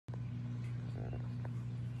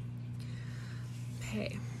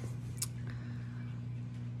Okay,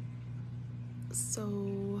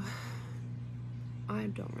 so I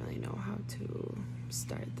don't really know how to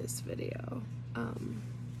start this video.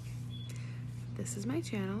 This is my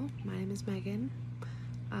channel. My name is Megan,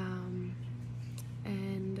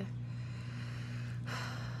 and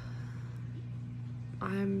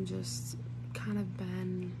I'm just kind of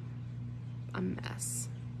been a mess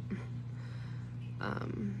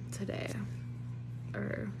today,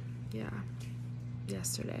 or yeah,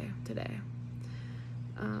 today.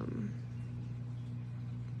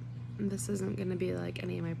 This isn't gonna be like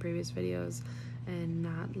any of my previous videos, and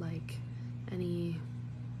not like any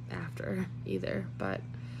after either, but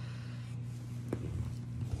I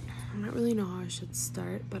don't really know how I should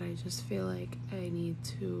start, but I just feel like I need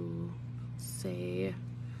to say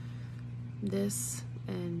this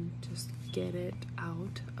and just get it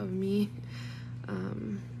out of me,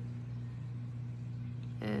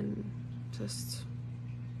 and just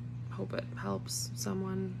hope it helps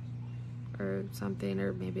someone or something,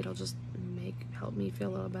 or maybe it'll just help me feel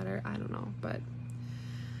a little better. I don't know, but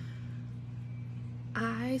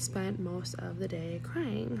I spent most of the day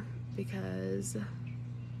crying because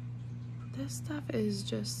this stuff is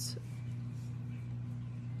just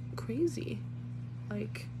crazy.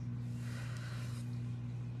 Like,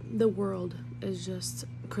 the world is just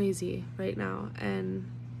crazy right now, and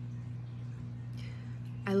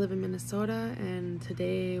I live in Minnesota, and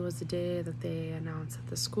today was the day that they announced that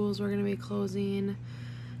the schools were going to be closing,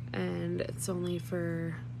 and it's only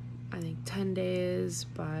for, I think, 10 days,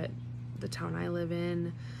 but the town I live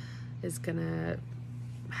in is going to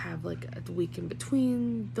have like a week in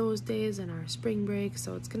between those days and our spring break,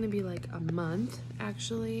 so it's going to be like a month,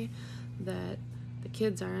 actually, that the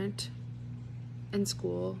kids aren't in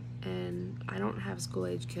school, and I don't have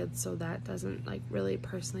school-age kids, so that doesn't like really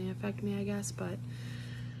personally affect me, I guess, but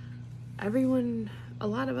a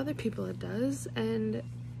lot of other people it does, and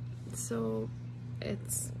so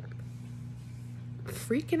it's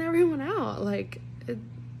freaking everyone out, like,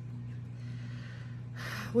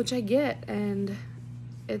 which I get, and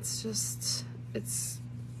it's just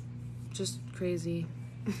crazy.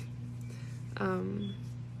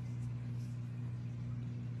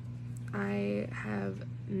 I have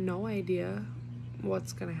no idea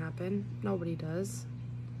what's gonna happen. Nobody does.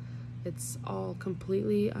 It's all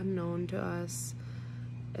completely unknown to us.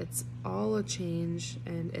 It's all a change,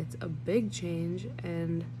 and it's a big change,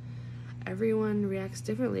 and everyone reacts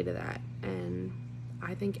differently to that, and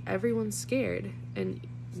I think everyone's scared. And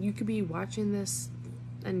you could be watching this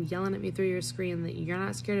and yelling at me through your screen that you're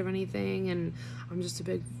not scared of anything, and I'm just a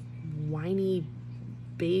big whiny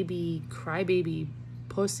baby, crybaby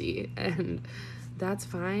pussy, and that's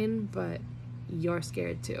fine, but you're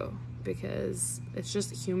scared too, because it's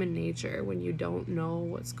just human nature when you don't know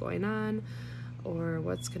what's going on or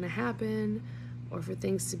what's gonna happen, or for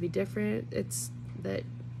things to be different. It's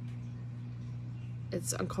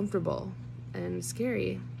uncomfortable and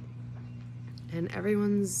scary, and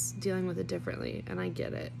everyone's dealing with it differently, and I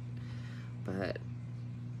get it, but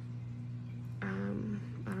I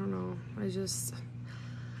don't know.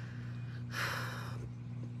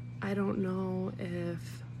 I don't know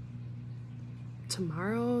if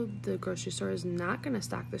tomorrow the grocery store is not going to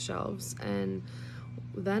stock the shelves, and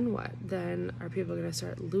then what? Then are people going to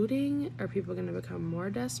start looting? Are people going to become more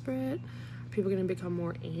desperate? Are people going to become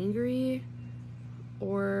more angry?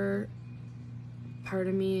 Or part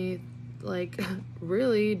of me like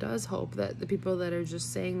really does hope that the people that are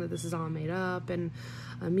just saying that this is all made up and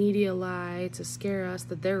a media lie to scare us,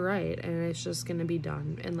 that they're right, and it's just gonna be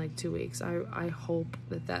done in like 2 weeks. I hope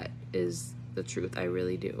that is the truth. I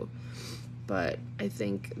really do. But I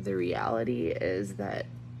think the reality is that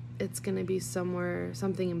it's gonna be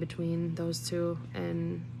something in between those two,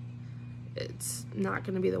 and it's not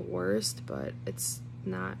gonna be the worst, but it's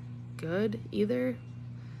not good either.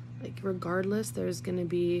 Like, regardless, there's gonna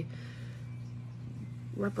be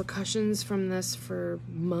repercussions from this for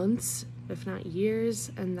months, if not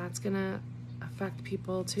years, and that's gonna affect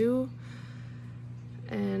people too.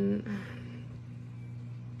 And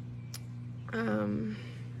I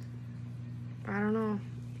don't know,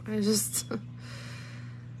 it's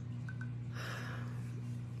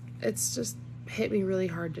just hit me really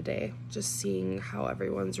hard today, just seeing how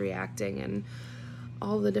everyone's reacting and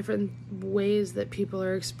all the different ways that people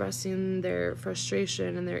are expressing their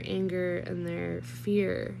frustration and their anger and their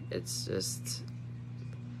fear. It's just,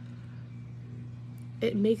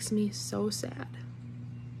 it makes me so sad,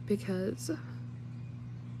 because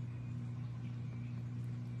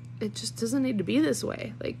it just doesn't need to be this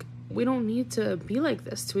way. Like, we don't need to be like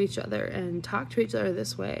this to each other and talk to each other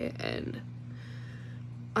this way, and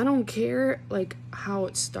I don't care, like, how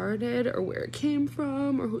it started or where it came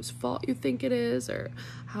from or whose fault you think it is or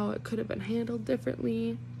how it could have been handled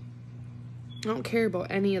differently. I don't care about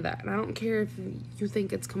any of that. And I don't care if you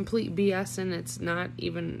think it's complete BS and it's not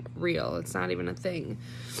even real. It's not even a thing.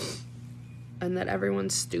 And that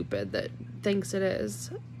everyone's stupid that thinks it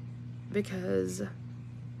is. Because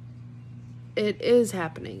it is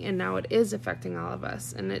happening. And now it is affecting all of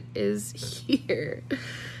us. And it is here.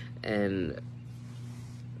 And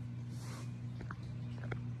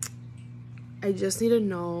I just need to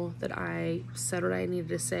know that I said what I needed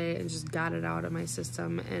to say and just got it out of my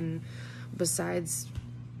system. And besides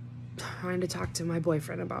trying to talk to my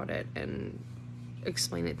boyfriend about it and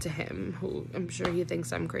explain it to him, who I'm sure he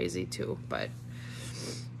thinks I'm crazy too, but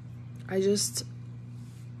I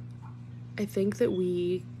think that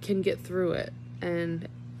we can get through it and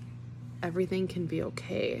everything can be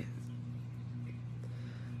okay.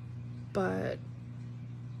 But,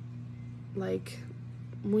 like,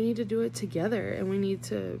 we need to do it together, and we need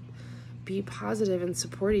to be positive and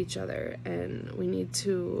support each other, and we need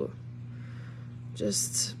to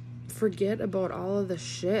just forget about all of the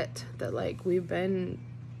shit that, like, how we've been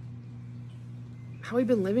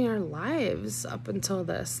living our lives up until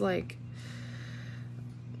this. Like,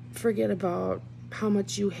 forget about how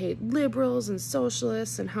much you hate liberals and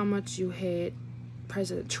socialists and how much you hate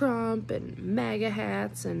President Trump and MAGA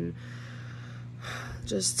hats and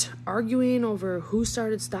just arguing over who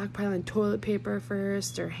started stockpiling toilet paper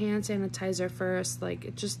first or hand sanitizer first. Like,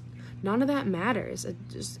 it just, none of that matters. It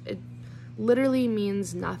literally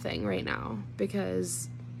means nothing right now, because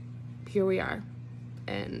here we are.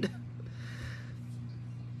 And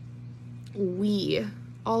we,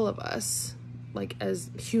 all of us, like, as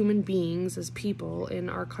human beings, as people in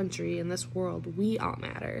our country, in this world, we all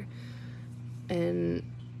matter. And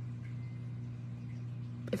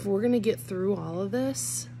if we're going to get through all of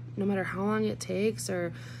this, no matter how long it takes,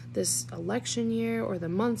 or this election year, or the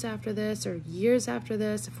months after this, or years after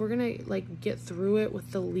this, if we're going to, like, get through it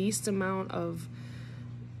with the least amount of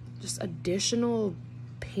just additional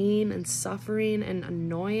pain and suffering and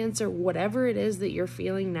annoyance, or whatever it is that you're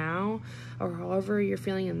feeling now, or however you're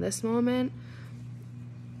feeling in this moment,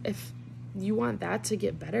 if you want that to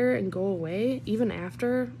get better and go away, even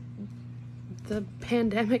after the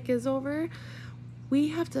pandemic is over, we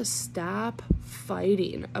have to stop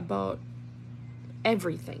fighting about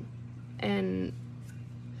everything. And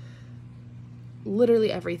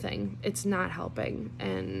literally everything. It's not helping.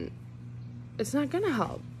 And it's not gonna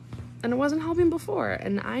help. And it wasn't helping before.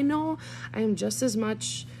 And I know I am just as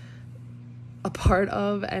much a part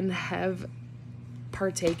of and have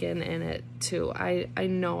partaken in it too. I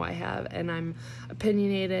know I have. And I'm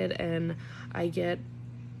opinionated and I get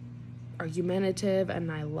argumentative and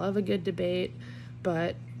I love a good debate.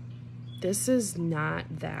 But this is not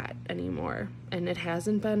that anymore. And it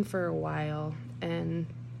hasn't been for a while. And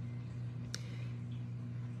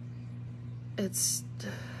it's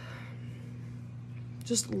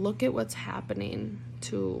just look at what's happening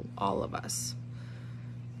to all of us.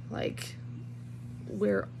 Like,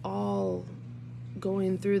 we're all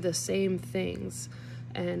going through the same things.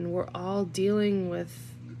 And we're all dealing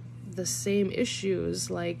with the same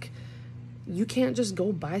issues. Like, you can't just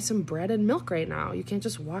go buy some bread and milk right now. You can't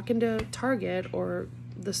just walk into Target or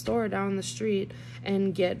the store down the street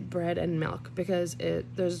and get bread and milk, because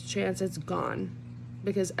there's a chance it's gone,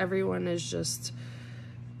 because everyone is just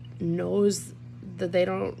knows that they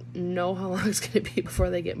don't know how long it's going to be before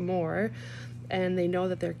they get more, and they know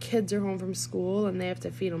that their kids are home from school and they have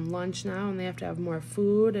to feed them lunch now, and they have to have more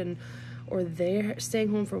food, or they're staying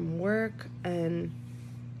home from work, and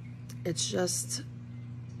it's just,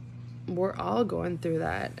 we're all going through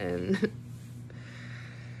that, and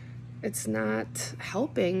it's not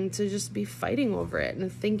helping to just be fighting over it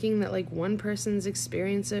and thinking that, like, one person's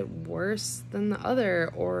experienced it worse than the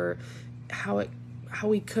other, or how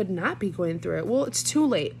we could not be going through it. Well, it's too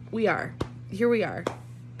late. Here we are.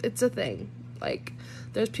 It's a thing. Like,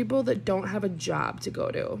 there's people that don't have a job to go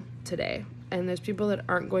to today, and there's people that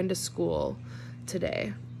aren't going to school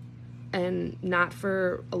today, and not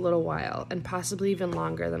for a little while, and possibly even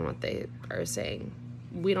longer than what they are saying.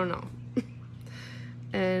 We don't know.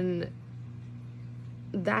 And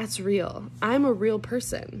that's real. I'm a real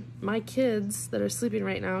person. My kids that are sleeping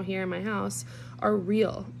right now here in my house are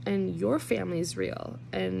real, and your family's real,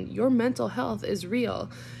 and your mental health is real,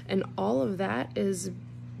 and all of that is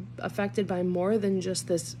affected by more than just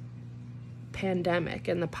this pandemic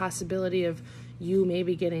and the possibility of you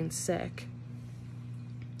maybe getting sick.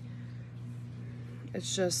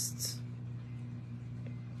 It's just,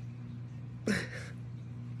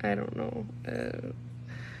 I don't know.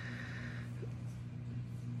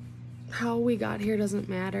 how we got here doesn't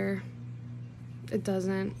matter. It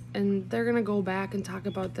doesn't. And they're going to go back and talk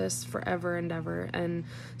about this forever and ever and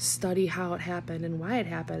study how it happened and why it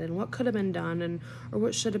happened and what could have been done and or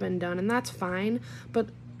what should have been done. And that's fine. But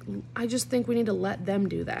I just think we need to let them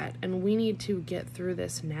do that. And we need to get through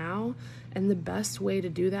this now. And the best way to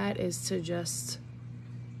do that is to just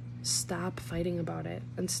stop fighting about it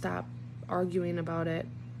and stop arguing about it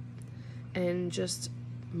and just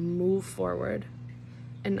move forward.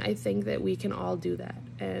 And I think that we can all do that.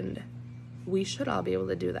 And we should all be able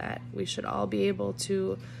to do that. We should all be able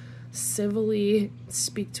to civilly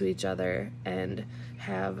speak to each other and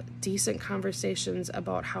have decent conversations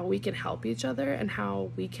about how we can help each other and how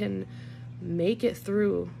we can make it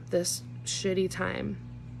through this shitty time.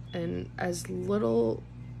 And as long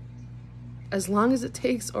as it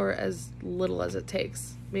takes, or as little as it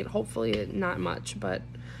takes. I mean, hopefully not much, but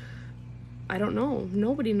I don't know.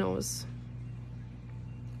 Nobody knows.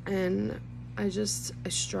 And I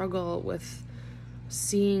struggle with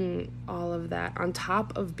seeing all of that on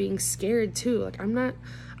top of being scared too. Like, I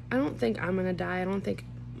don't think I'm gonna die. I don't think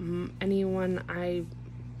anyone I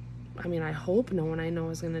hope no one I know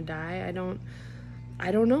is gonna die. I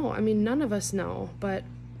don't know. I mean, none of us know, but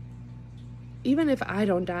even if I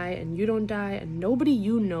don't die and you don't die and nobody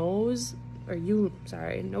you know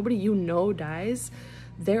dies,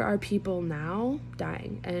 there are people now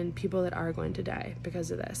dying and people that are going to die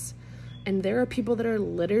because of this. And there are people that are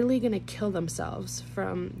literally going to kill themselves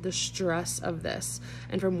from the stress of this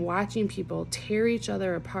and from watching people tear each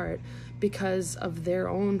other apart because of their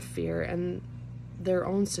own fear and their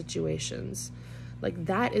own situations. Like,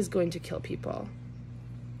 that is going to kill people.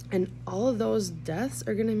 And all of those deaths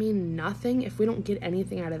are going to mean nothing if we don't get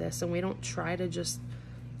anything out of this and we don't try to just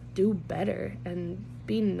do better and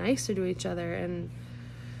be nicer to each other. And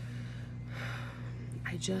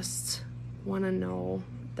I just want to know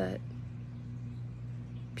that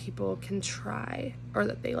people can try, or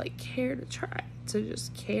that they care to try, to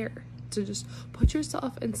just care, to just put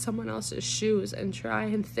yourself in someone else's shoes and try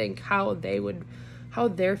and think how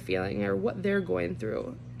they're feeling or what they're going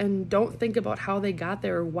through. And don't think about how they got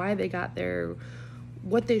there or why they got there,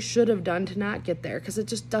 what they should have done to not get there, because it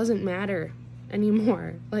just doesn't matter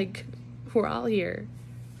anymore. Like, we're all here.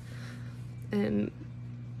 And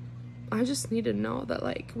I just need to know that,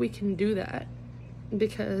 we can do that,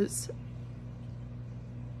 because,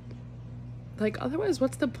 otherwise,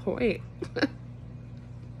 what's the point?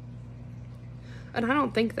 And I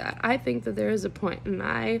don't think that. I think that there is a point, and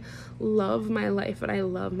I love my life, and I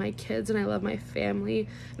love my kids, and I love my family,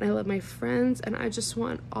 and I love my friends, and I just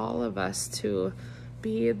want all of us to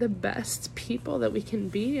be the best people that we can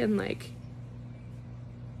be. And I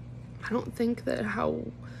don't think that how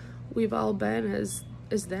we've all been is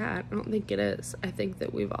that. I don't think it is. I think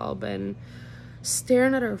that we've all been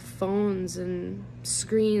staring at our phones and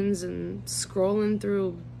screens and scrolling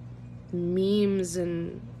through memes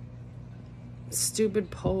and stupid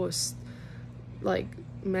posts,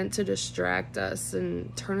 meant to distract us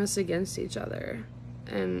and turn us against each other.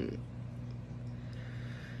 And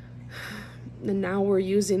now we're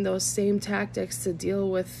using those same tactics to deal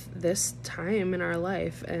with this time in our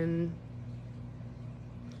life. And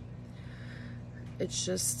it's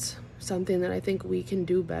just something that I think we can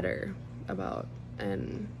do better about.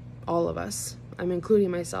 And all of us, I'm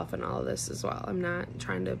including myself in all of this as well. I'm not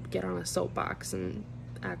trying to get on a soapbox and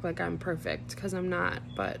act like I'm perfect, because I'm not.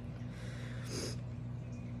 But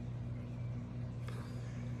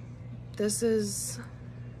this is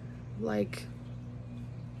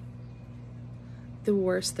the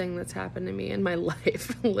worst thing that's happened to me in my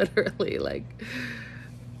life. Literally,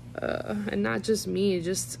 and not just me,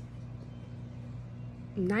 just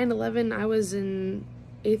 9/11. I was in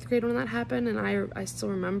 8th grade when that happened, and I still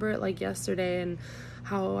remember it yesterday, and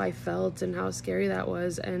how I felt and how scary that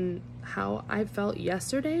was. And how I felt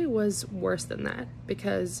yesterday was worse than that,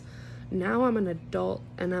 because now I'm an adult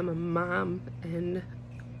and I'm a mom, and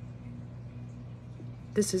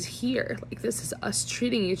this is here. This is us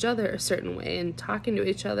treating each other a certain way and talking to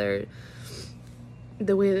each other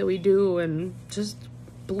the way that we do, and just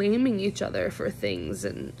blaming each other for things.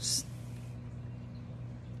 And just,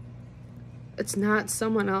 it's not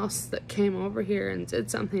someone else that came over here and did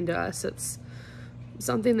something to us. It's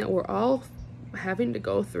something that we're all having to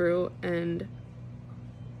go through, and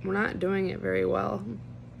we're not doing it very well.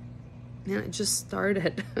 And it just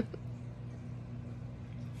started.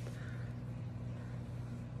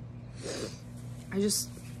 I just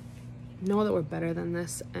know that we're better than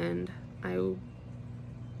this, and I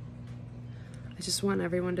just want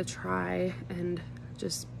everyone to try and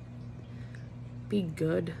just be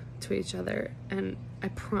good to each other. And I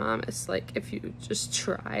promise, like, if you just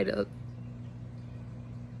try to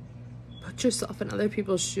put yourself in other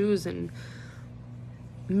people's shoes and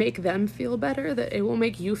make them feel better, that it will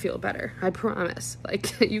make you feel better. I promise.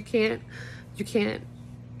 Like, you can't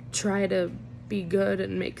try to be good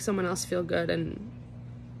and make someone else feel good and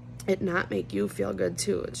it not make you feel good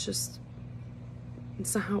too. It's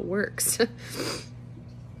not how it works.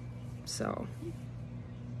 So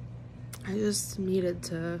I just needed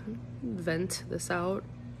to vent this out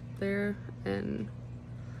there, and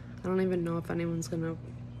I don't even know if anyone's gonna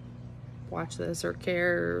watch this or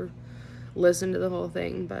care or listen to the whole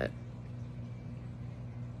thing, but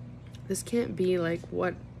this can't be like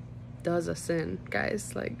what does a sin,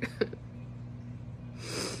 guys. Like,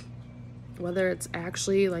 whether it's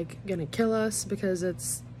actually like gonna kill us because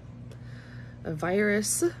it's a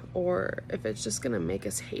virus, or if it's just gonna make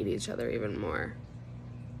us hate each other even more.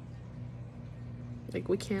 Like,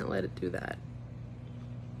 we can't let it do that.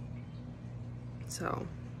 So,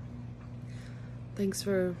 thanks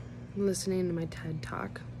for listening to my TED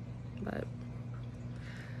Talk, but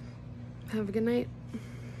have a good night.